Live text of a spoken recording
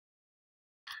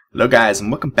Hello guys, and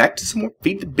welcome back to some more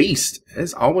Feed the Beast.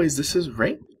 As always, this is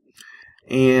Ray,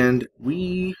 and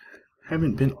we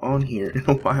haven't been on here in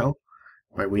a while.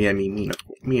 By we, I mean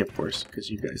me of course, because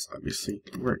you guys obviously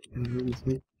weren't in the room with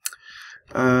me.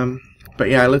 But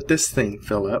yeah, I let this thing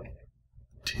fill up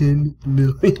 10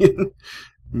 million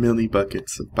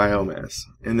millibuckets of biomass,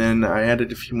 and then I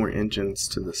added a few more engines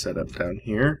to the setup down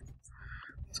here.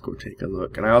 Let's go take a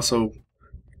look. And I also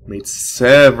made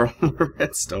several more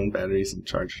redstone batteries and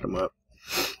charged them up.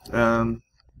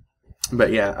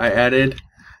 But yeah, I added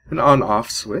an on-off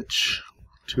switch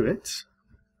to it.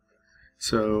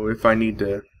 So if I need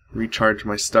to recharge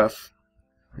my stuff,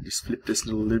 I just flip this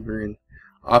little lever and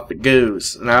off it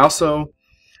goes. And I also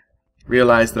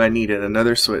realized that I needed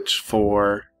another switch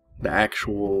for the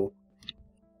actual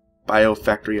bio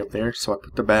factory up there. So I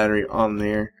put the battery on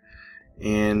there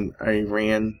and I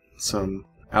ran some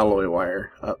alloy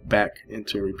wire up back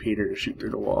into a repeater to shoot through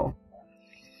the wall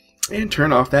and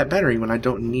turn off that battery when I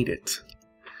don't need it.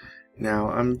 Now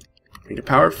I'm made a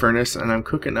power furnace and I'm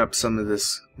cooking up some of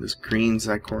this green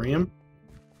zirconium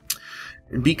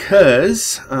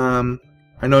because I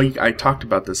know I talked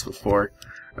about this before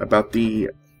about the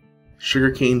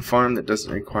sugarcane farm that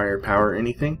doesn't require power or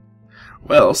anything.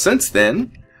 Well, since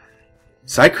then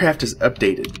Minecraft is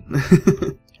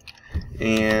updated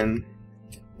and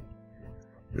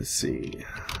let's see.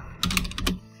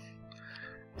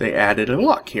 They added a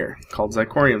block here called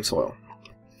zirconium soil.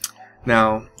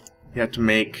 Now, you have to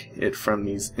make it from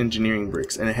these engineering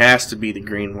bricks, and it has to be the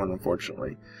green one,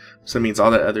 unfortunately. So that means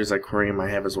all that other zirconium I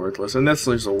have is worthless, unless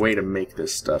there's a way to make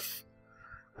this stuff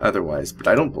otherwise, but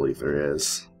I don't believe there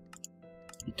is.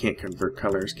 You can't convert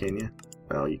colors, can you?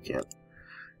 No, you can't.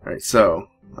 Alright, so,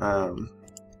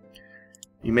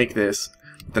 you make this.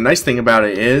 The nice thing about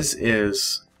it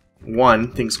is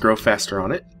one, things grow faster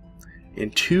on it,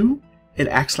 and two, it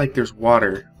acts like there's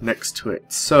water next to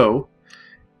it. So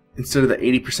instead of the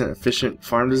 80% efficient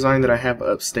farm design that I have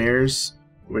upstairs,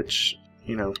 which,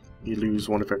 you know, you lose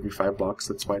one of every 5 blocks,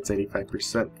 that's why it's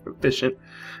 85% efficient,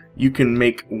 you can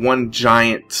make one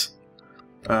giant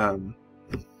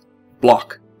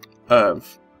block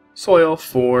of soil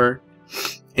for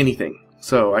anything.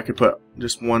 So I could put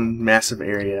just one massive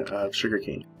area of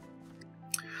sugarcane.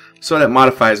 So that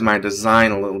modifies my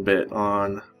design a little bit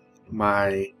on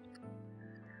my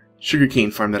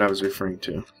sugarcane farm that I was referring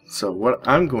to. So what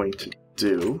I'm going to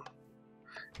do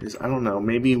is, I don't know,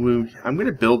 maybe I'm going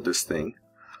to build this thing,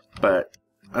 but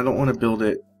I don't want to build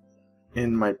it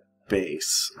in my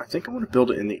base. I think I want to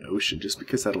build it in the ocean just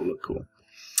because that'll look cool.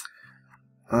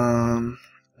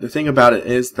 The thing about it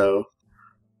is, though,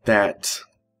 that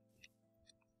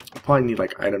I'll probably need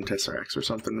like item tesseracts or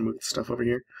something to move the stuff over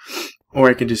here. Or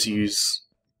I can just use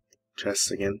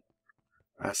chests again,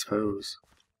 I suppose.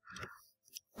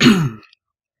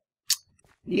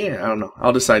 Yeah, I don't know.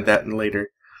 I'll decide that later.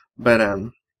 But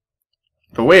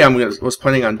the way I was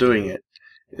planning on doing it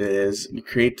is you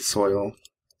create the soil,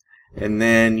 and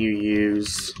then you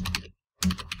use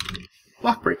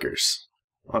block breakers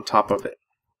on top of it.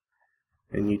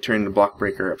 And you turn the block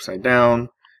breaker upside down,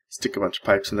 stick a bunch of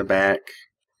pipes in the back,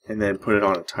 and then put it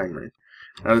on a timer.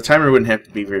 Now the timer wouldn't have to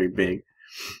be very big.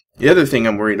 The other thing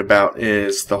I'm worried about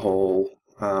is the whole,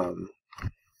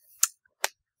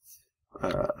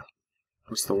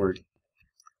 what's the word?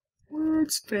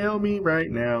 Words fail me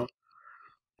right now.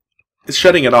 It's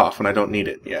shutting it off when I don't need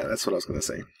it. Yeah, that's what I was going to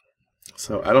say.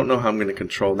 So I don't know how I'm going to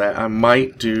control that. I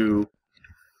might do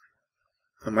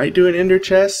an ender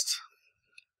chest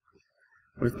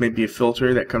with maybe a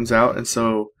filter that comes out, and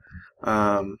so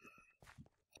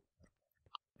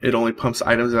it only pumps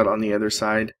items out on the other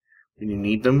side when you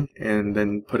need them, and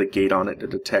then put a gate on it to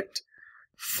detect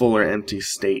full or empty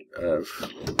state of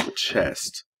the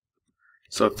chest.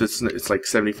 So if it's like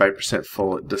 75%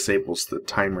 full, it disables the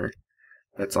timer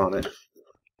that's on it.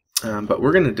 But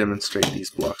we're going to demonstrate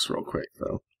these blocks real quick,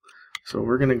 though. So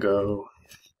we're going to go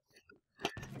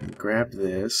and grab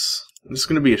this. This is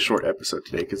going to be a short episode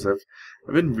today because I've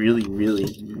been really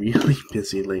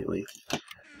busy lately.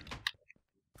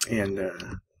 And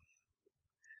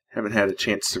haven't had a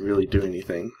chance to really do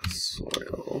anything.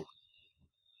 Soil.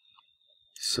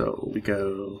 So we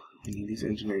need these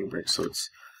engineering bricks. So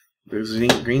there's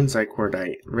green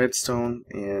zircordite, redstone,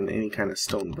 and any kind of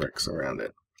stone bricks around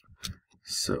it.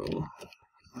 So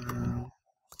I'll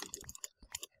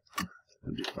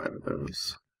do 5 of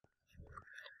those.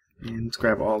 And let's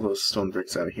grab all those stone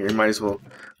bricks out of here. Might as well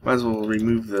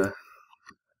remove the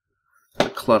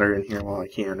clutter in here while I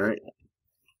can, right?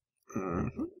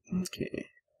 Okay.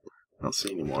 I don't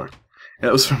see any more.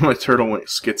 That was from my turtle went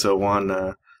schizo on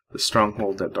the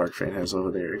stronghold that Dark Fan has over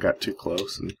there. It got too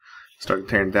close and started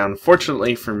tearing down.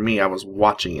 Fortunately for me, I was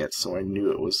watching it, so I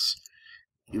knew it was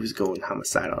going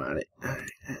homicidal on it. Alright,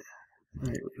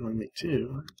 we can only make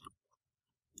 2.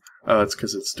 Oh, it's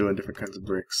because it's doing different kinds of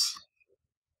bricks.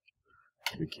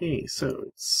 Okay, so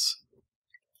let's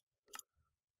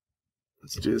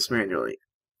do this manually.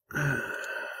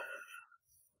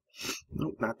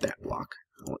 Nope, not that block.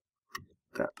 I want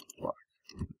that block.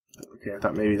 Okay, I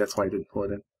thought maybe that's why I didn't pull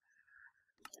it in.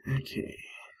 Okay.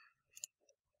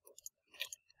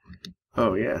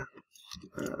 Oh yeah.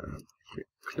 Click,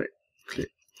 click,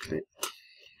 click, click.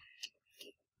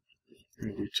 I'm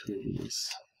gonna do 2 of these.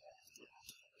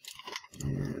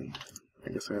 And I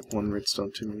guess I have 1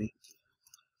 redstone too many.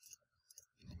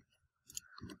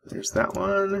 There's that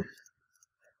one.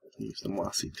 Use the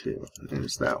mossy too.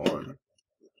 There's that one.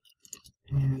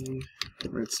 And the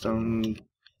redstone.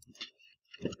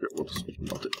 We'll just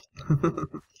melt it.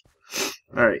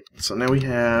 Alright, so now we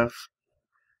have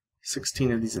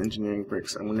 16 of these engineering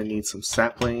bricks. I'm going to need some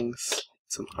saplings,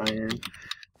 some iron.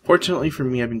 Fortunately for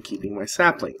me, I've been keeping my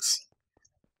saplings.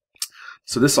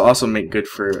 So this will also make good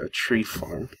for a tree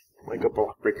farm, like a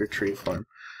block breaker tree farm.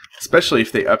 Especially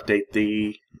if they update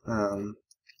the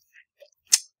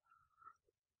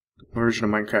version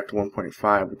of Minecraft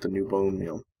 1.5 with the new bone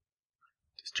meal.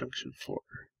 Disjunction 4.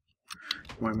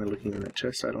 Why am I looking in that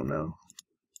chest? I don't know.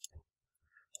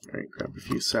 Alright, grab a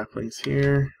few saplings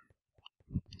here.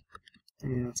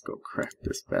 And let's go craft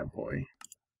this bad boy.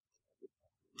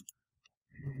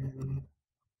 And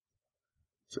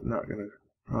is it not gonna...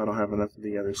 Oh, I don't have enough of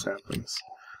the other saplings.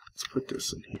 Let's put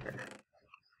this in here.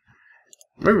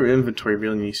 Remember, inventory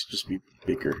really needs to just be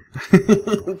bigger.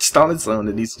 Just on its own,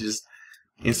 it needs to just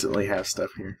instantly have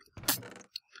stuff here.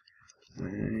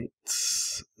 Alright.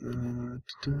 Let's grab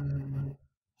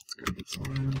this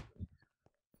one.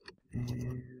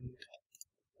 And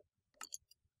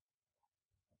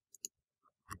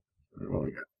I've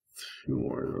only got 2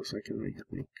 more of those I can make, I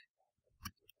think.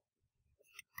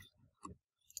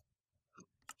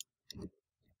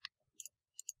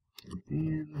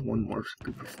 And 1 more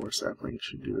group of 4 saplings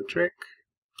should do the trick.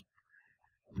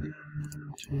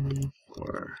 2,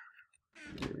 4.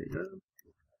 There we go.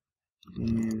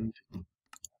 And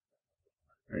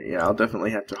yeah, I'll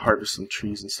definitely have to harvest some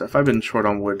trees and stuff. I've been short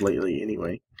on wood lately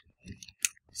anyway.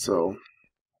 So,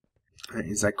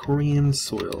 Zycorium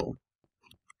soil.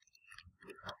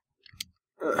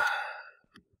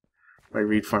 My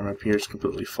reed farm up here is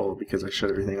completely full because I shut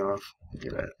everything off. Look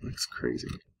at that, it looks crazy.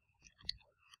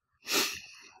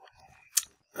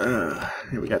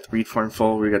 Here we got the reed farm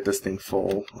full, we got this thing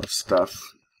full of stuff.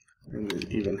 And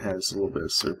it even has a little bit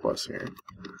of surplus here.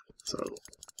 So,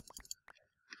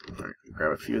 alright,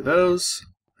 grab a few of those.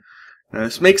 Now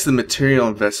this makes the material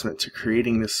investment to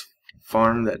creating this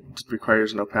farm that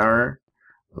requires no power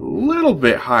a little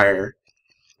bit higher,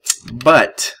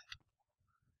 but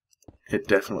it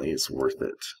definitely is worth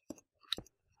it.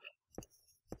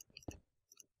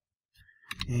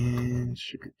 And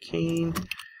sugar cane.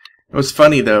 What's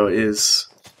funny though is,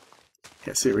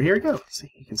 yeah, see, here we go.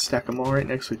 See, you can stack them all right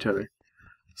next to each other.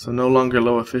 So no longer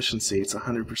low efficiency, it's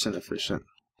 100% efficient.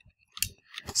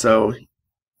 So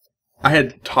I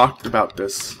had talked about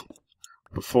this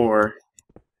before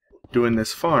doing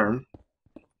this farm,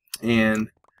 and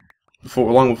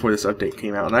long before this update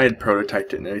came out, and I had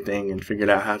prototyped it and everything and figured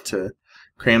out how to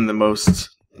cram the most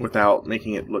without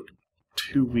making it look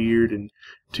too weird and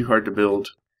too hard to build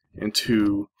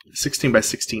into 16 by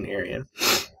 16 area.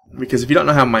 Because if you don't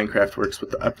know how Minecraft works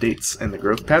with the updates and the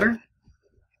growth pattern,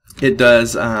 it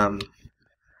does,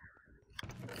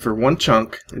 for one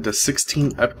chunk, it does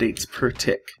 16 updates per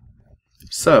tick.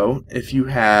 So, if you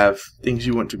have things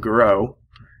you want to grow,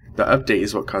 the update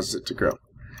is what causes it to grow.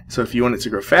 So if you want it to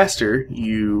grow faster,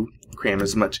 you cram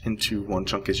as much into one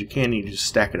chunk as you can, and you just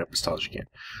stack it up as tall as you can.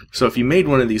 So if you made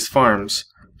one of these farms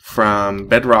from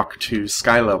bedrock to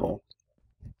sky level,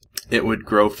 it would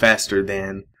grow faster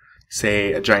than,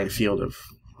 say, a giant field of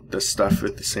this stuff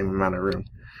with the same amount of room,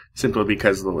 simply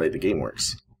because of the way the game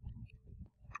works.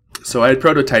 So I had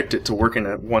prototyped it to work in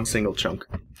one single chunk.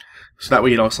 So that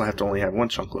way you'd also have to only have one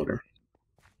chunk loader.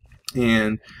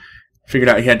 And figured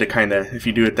out you had to kind of, if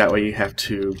you do it that way, you have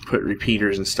to put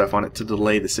repeaters and stuff on it to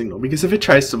delay the signal. Because if it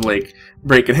tries to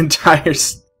break an entire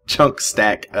chunk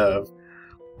stack of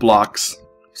blocks,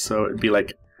 so it'd be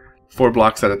like 4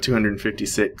 blocks out of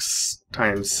 256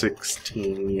 times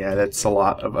 16. Yeah, that's a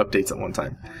lot of updates at one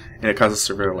time. And it causes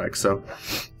server lag. So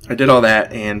I did all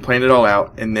that and planned it all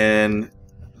out. And then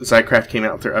Zycraft came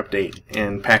out with their update.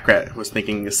 And Packrat was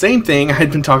thinking the same thing. I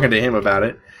had been talking to him about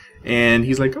it. And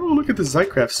he's like, oh, look at this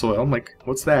Zycraft soil. I'm like,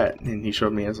 what's that? And he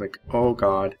showed me. I was like, oh,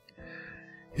 God.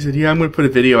 He said, yeah, I'm going to put a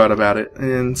video out about it.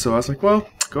 And so I was like, well,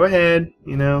 go ahead.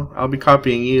 You know, I'll be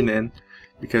copying you then,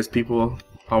 because people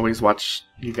always watch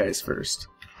you guys first.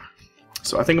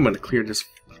 So I think I'm going to clear this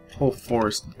whole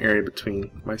forest area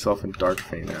between myself and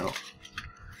Darkfane out.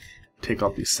 Take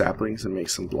off these saplings and make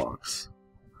some blocks.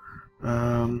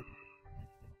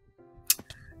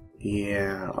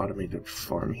 Yeah, automated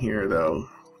farm here though.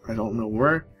 I don't know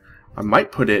where. I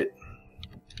might put it.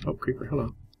 Oh, creeper,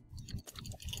 hello.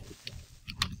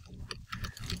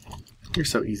 You're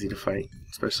so easy to fight,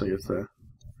 especially with the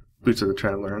Boots of the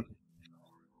Traveler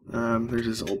on. There's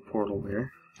this old portal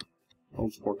there.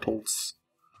 Old portals,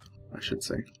 I should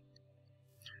say.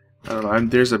 I don't know.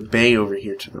 There's a bay over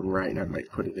here to the right. I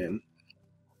might put it in.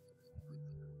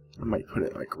 I might put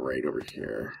it like right over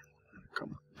here. Come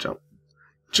on, jump.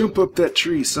 Jump up that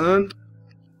tree, son!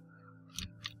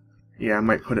 Yeah, I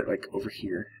might put it like over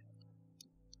here.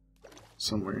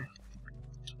 Somewhere.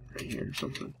 Right here or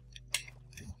something.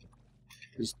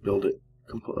 Just build it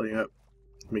completely up.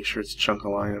 Make sure it's chunk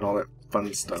aligned and all that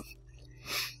fun stuff.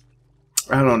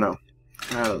 I don't know.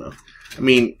 I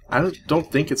mean, I don't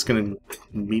think it's going to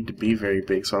need to be very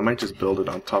big, so I might just build it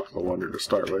on top of the wonder to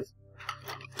start with.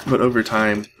 But over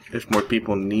time, if more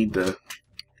people need the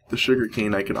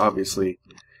sugarcane, I could obviously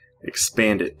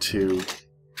expand it to...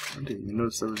 I didn't even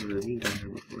notice there was a ravine down there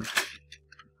before.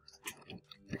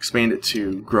 Expand it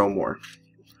to grow more.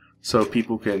 So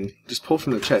people can just pull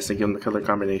from the chest and give them the color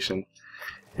combination.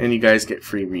 And you guys get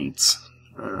free reeds.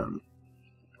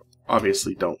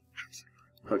 Obviously don't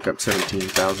hook up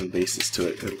 17,000 bases to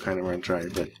it. It'll kind of run dry,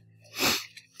 but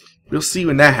we'll see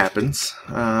when that happens.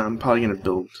 I'm probably going to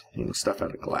build stuff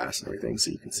out of glass and everything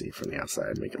so you can see it from the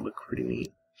outside, make it look pretty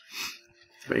neat.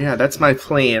 But yeah, that's my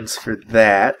plans for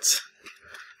that.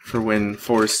 For when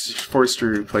Forester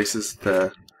replaces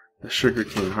the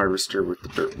sugarcane harvester with the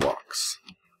dirt blocks.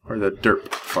 Or the derp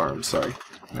farm, sorry.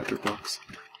 Not dirt blocks.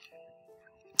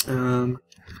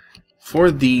 For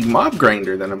the mob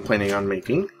grinder that I'm planning on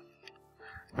making,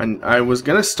 and I was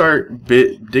going to start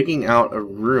digging out a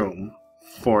room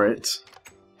for it.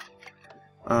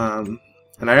 And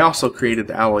I also created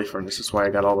the alloy furnace. That's why I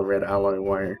got all the red alloy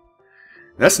wire.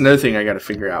 That's another thing I got to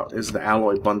figure out, is the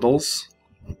alloy bundles.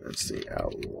 Let's see,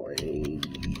 alloy...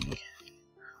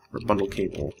 or bundle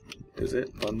cable. Is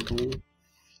it bundle?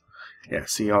 Yeah,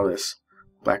 see all this.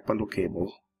 Black bundle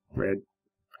cable. Red,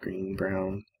 green,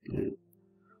 brown, blue,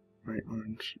 white,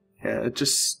 orange. Yeah, it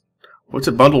just... What's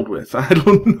it bundled with? I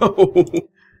don't know.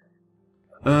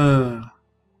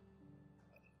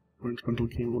 Orange bundle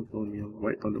cable, golden yellow,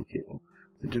 white bundle cable.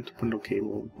 Magenta bundle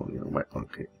cable, golden yellow, white bundle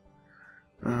cable.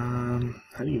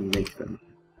 How do you make them?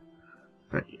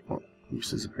 Well,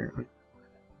 uses apparently.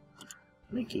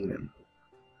 Making them.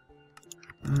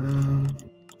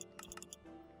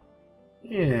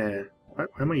 Yeah. Why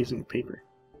am I using paper?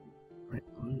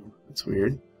 Oh, that's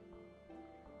weird.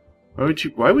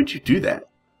 Why would you do that?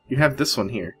 You have this one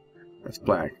here. That's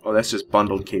black. Oh, that's just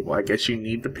bundled cable. I guess you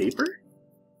need the paper?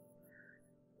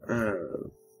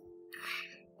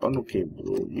 Bundle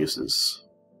cable uses.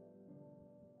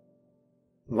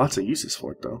 Lots of uses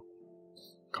for it, though.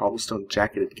 Cobblestone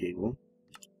jacketed cable.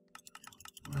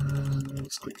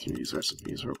 Let's click through these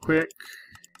recipes real quick.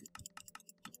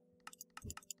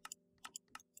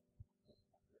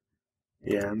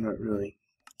 Yeah, I'm not really...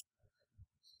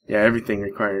 Yeah, everything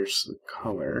requires the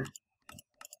color.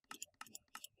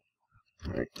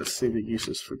 Alright, let's see the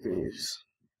uses for these.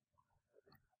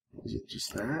 Is it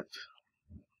just that?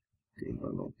 Green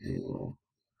bundle cable.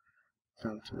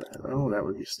 Down to that. Oh, that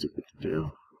would be stupid to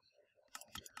do.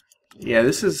 Yeah,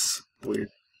 this is weird.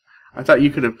 I thought you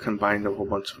could have combined a whole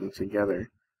bunch of them together.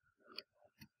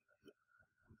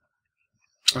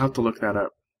 I'll have to look that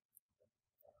up.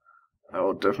 I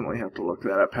will definitely have to look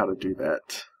that up, how to do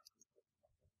that.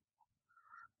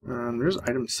 There's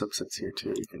item subsets here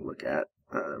too you can look at.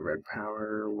 Red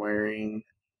power, wiring,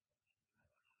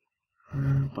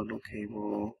 bundle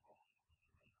cable,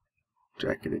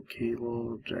 jacketed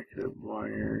cable, jacketed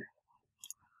wire.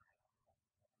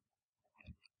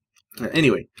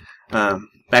 Anyway,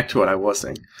 back to what I was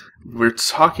saying. We're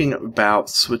talking about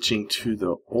switching to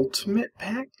the Ultimate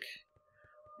Pack,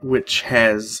 which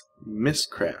has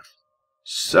Mistcraft.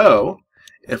 So,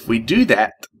 if we do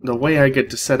that, the way I get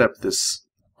to set up this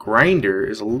grinder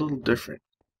is a little different.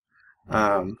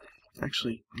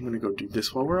 Actually, I'm going to go do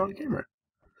this while we're on camera.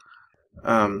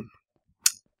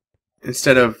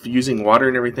 Instead of using water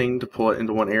and everything to pull it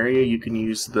into one area, you can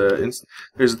use there's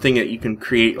a thing that you can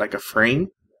create like a frame,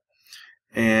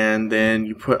 and then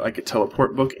you put like a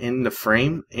teleport book in the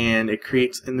frame, and it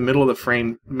creates, in the middle of the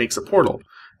frame, makes a portal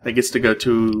that gets to go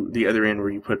to the other end where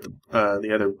you put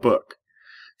the other book.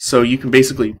 So you can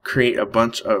basically create a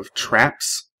bunch of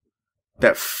traps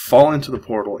that fall into the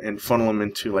portal and funnel them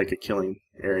into like a killing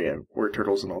area where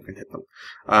turtles and all can hit them.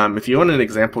 If you want an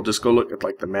example, just go look at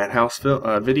like the Madhouse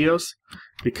videos,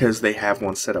 because they have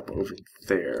one set up over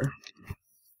there.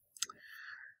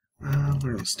 We're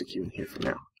going to stick you in here for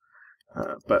now.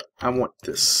 But I want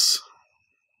this.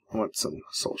 I want some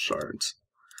soul shards.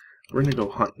 We're going to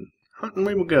go hunting. Hunting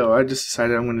we will go. I just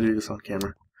decided I'm going to do this on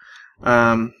camera.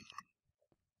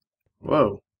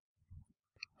 Whoa.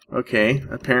 Okay,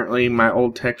 apparently my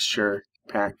old texture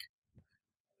pack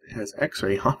has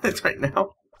X-ray on it right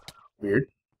now. Weird.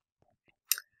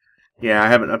 Yeah, I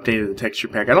haven't updated the texture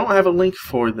pack. I don't have a link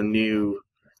for the new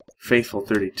Faithful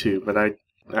 32, but I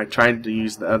tried to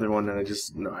use the other one and I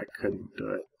couldn't do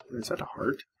it. Is that a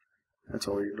heart? That's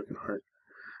a weird looking heart.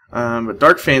 But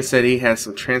Dark Fan said he has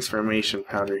some transformation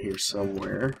powder here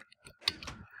somewhere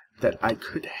that I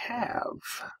could have.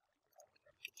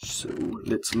 So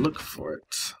let's look for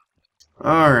it.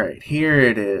 Alright, here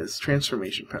it is.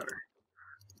 Transformation powder.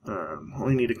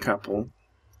 Only need a couple.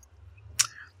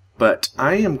 But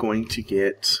I am going to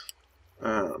get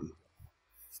a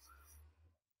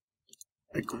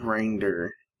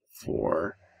grinder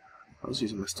for... I was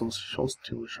using my tool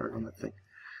shard on that thing.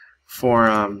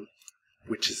 For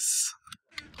witches.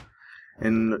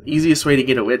 And the easiest way to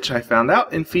get a witch, I found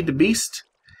out in Feed the Beast,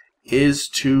 is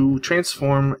to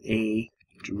transform a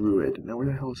druid. Now where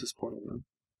the hell is this portal then?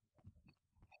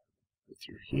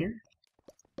 Through here?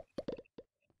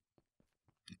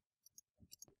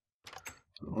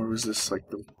 Or was this like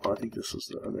the... Oh, I think this was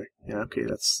the other... Yeah, okay,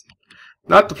 that's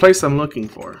not the place I'm looking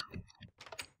for.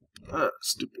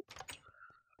 Stupid.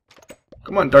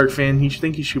 Come on, Dark Fan. You should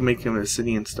think you should make him a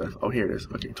city and stuff. Oh, here it is.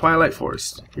 Okay, Twilight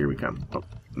Forest. Here we come. Oh,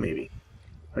 maybe.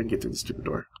 I can get through the stupid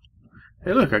door.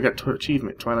 Hey, look, I got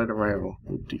achievement. Twilight Arrival.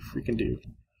 What do you freaking do?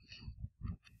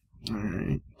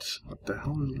 Alright. What the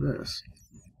hell is this?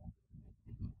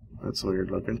 That's weird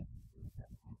looking.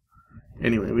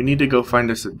 Anyway, we need to go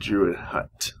find us a druid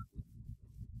hut.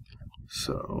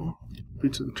 So,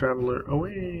 Boots of the Traveler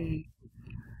away.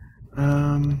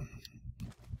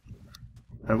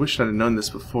 I wish I'd have known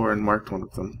this before and marked one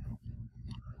of them.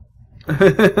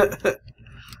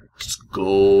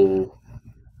 Skull.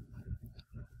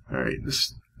 Alright,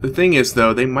 the thing is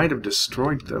though, they might have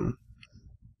destroyed them.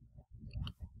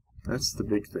 That's the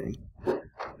big thing.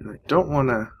 And I don't want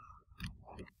to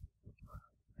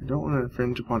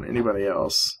infringe upon anybody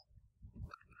else.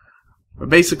 But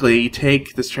basically, you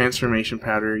take this transformation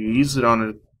powder, you use it on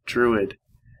a druid,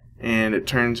 and it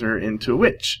turns her into a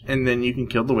witch. And then you can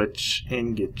kill the witch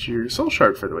and get your soul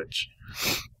shard for the witch.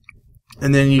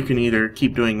 And then you can either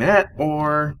keep doing that,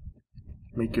 or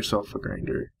make yourself a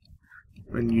grinder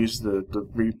and use the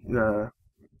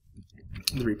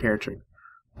repair trick.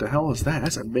 What the hell is that?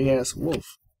 That's a big-ass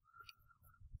wolf.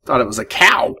 Thought it was a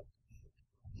cow.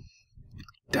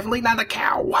 Definitely not a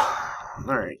cow.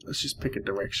 Alright, let's just pick a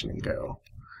direction and go.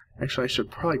 Actually, I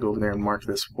should probably go over there and mark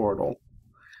this portal.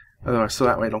 Otherwise, so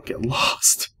that way I don't get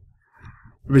lost.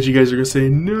 I bet you guys are going to say,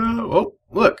 no. Oh,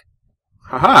 look.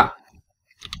 Haha.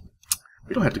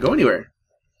 We don't have to go anywhere.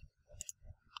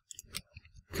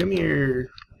 Come here,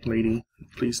 lady.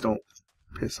 Please don't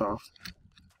piss off.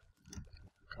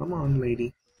 Come on,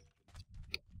 lady.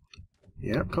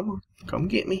 Yep, come on. Come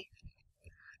get me.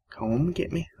 Come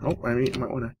get me. Oh, I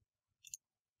might want to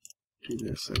do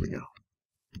this. There we go.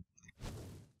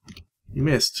 You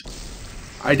missed.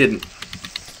 I didn't.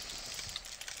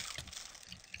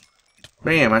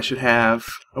 Bam, I should have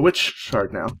a witch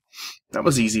shard now. That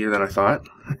was easier than I thought.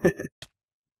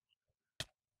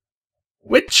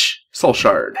 Witch soul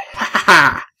shard. Ha ha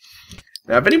ha!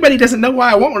 Now, if anybody doesn't know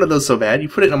why I want one of those so bad, you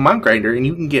put it in a mount grinder and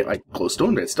you can get like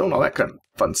glowstone, redstone, all that kind of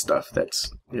fun stuff.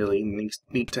 That's really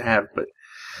neat to have, but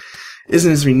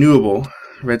isn't as renewable.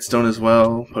 Redstone as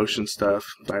well, potion stuff,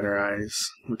 spider eyes,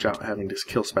 without having to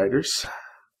kill spiders.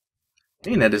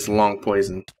 And that is long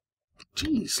poison.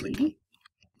 Jeez, lady.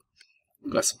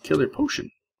 You got some killer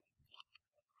potion.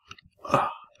 Oh,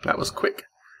 that was quick.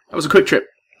 That was a quick trip.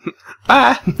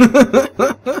 Bye!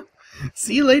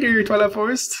 See you later, Twilight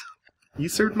Forest. You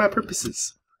served my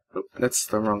purposes. Oh, that's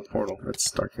the wrong portal. That's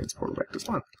Dark Fan's portal back to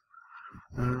spawn.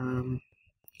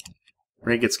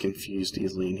 Ray gets confused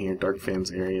easily in here. Dark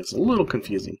Fan's area is a little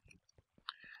confusing.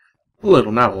 A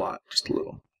little, not a lot, just a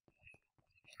little.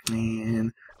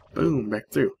 And boom,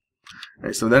 back through.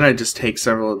 Alright, so then I just take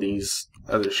several of these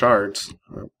other shards.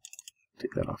 Oh,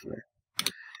 take that off of there.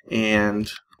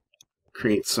 And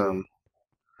create some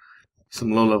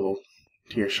low-level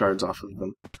tier shards off of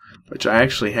them. Which I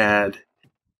actually had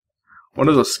one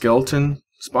of those skeleton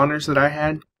spawners that I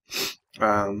had.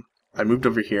 I moved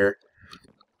over here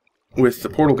with the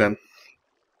portal gun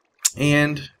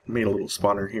and made a little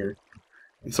spawner here.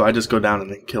 And so I just go down and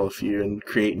then kill a few and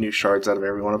create new shards out of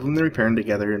every one of them. They repair them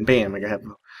together, and bam, I have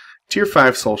a tier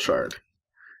 5 soul shard.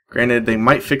 Granted, they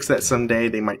might fix that someday.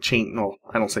 They might change. No,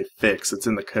 I don't say fix. It's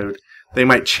in the code. They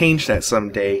might change that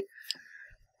someday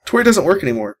to where it doesn't work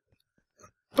anymore.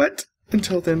 But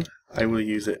until then, I will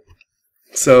use it.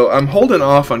 So I'm holding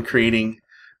off on creating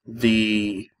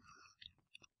the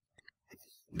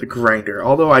grinder.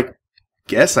 Although I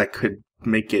guess I could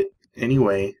make it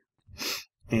anyway.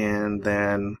 And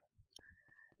then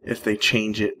if they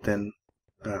change it, then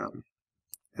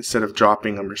instead of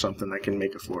dropping them or something, I can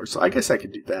make a floor. So I guess I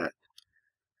could do that.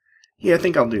 Yeah, I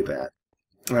think I'll do that.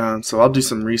 So I'll do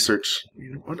some research.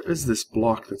 What is this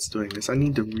block that's doing this? I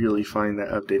need to really find that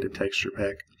updated texture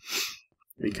pack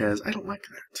because I don't like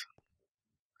that.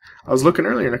 I was looking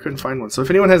earlier and I couldn't find one. So if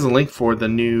anyone has a link for the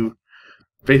new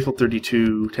Faithful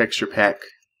 32 texture pack,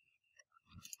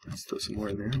 let's throw some more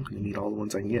in there. I'm going to need all the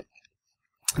ones I can get.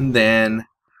 And then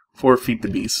for Feed the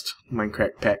Beast,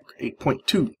 Mindcrack Pack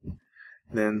 8.2.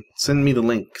 Then send me the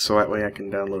link so that way I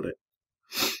can download it.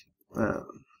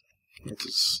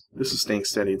 This is staying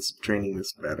steady. It's draining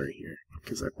this battery here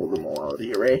because I pulled them all out of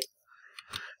the array.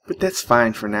 But that's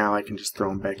fine for now. I can just throw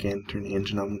them back in, turn the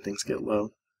engine on when things get low.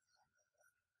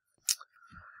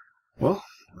 Well,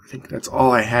 I think that's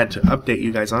all I had to update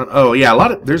you guys on. Oh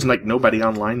yeah, there's like nobody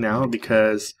online now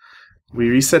because we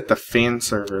reset the fan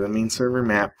server, the main server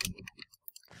map.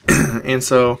 And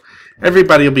so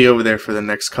everybody will be over there for the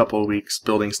next couple of weeks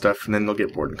building stuff, and then they'll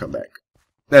get bored and come back.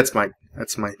 That's my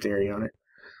theory on it.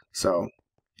 So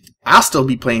I'll still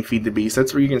be playing Feed the Beast.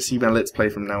 That's where you're gonna see my Let's Play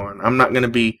from now on. I'm not gonna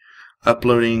be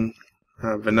uploading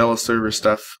vanilla server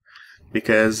stuff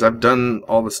because I've done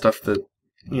all the stuff that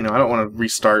I don't want to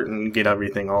restart and get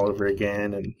everything all over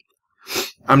again. And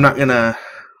I'm not gonna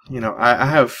I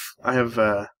have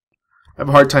a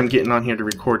hard time getting on here to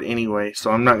record anyway,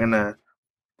 so I'm not gonna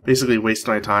basically waste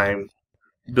my time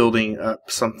building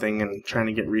up something and trying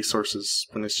to get resources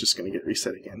when it's just going to get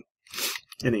reset again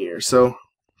in a year. So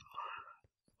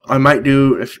I might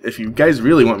do, if you guys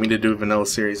really want me to do a vanilla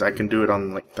series, I can do it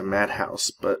on like the Madhouse,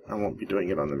 but I won't be doing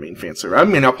it on the main fan server. I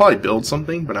mean, I'll probably build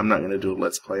something, but I'm not going to do a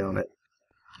Let's Play on it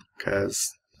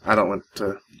because I don't want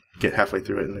to get halfway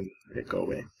through it and then it go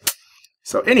away.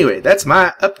 So anyway, that's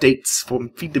my updates for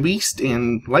Feed the Beast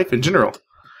and life in general.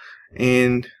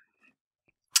 And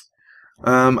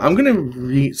I'm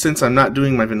gonna since I'm not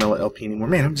doing my vanilla LP anymore,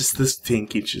 man, this thing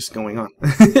keeps just going on.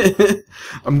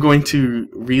 I'm going to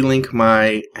relink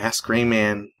my Ask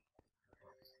Rayman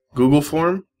Google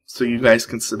form so you guys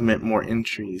can submit more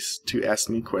entries to ask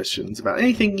me questions about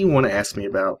anything you want to ask me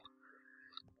about,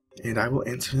 and I will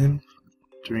answer them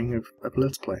during a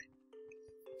Let's Play.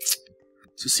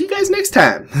 So see you guys next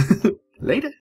time. Later.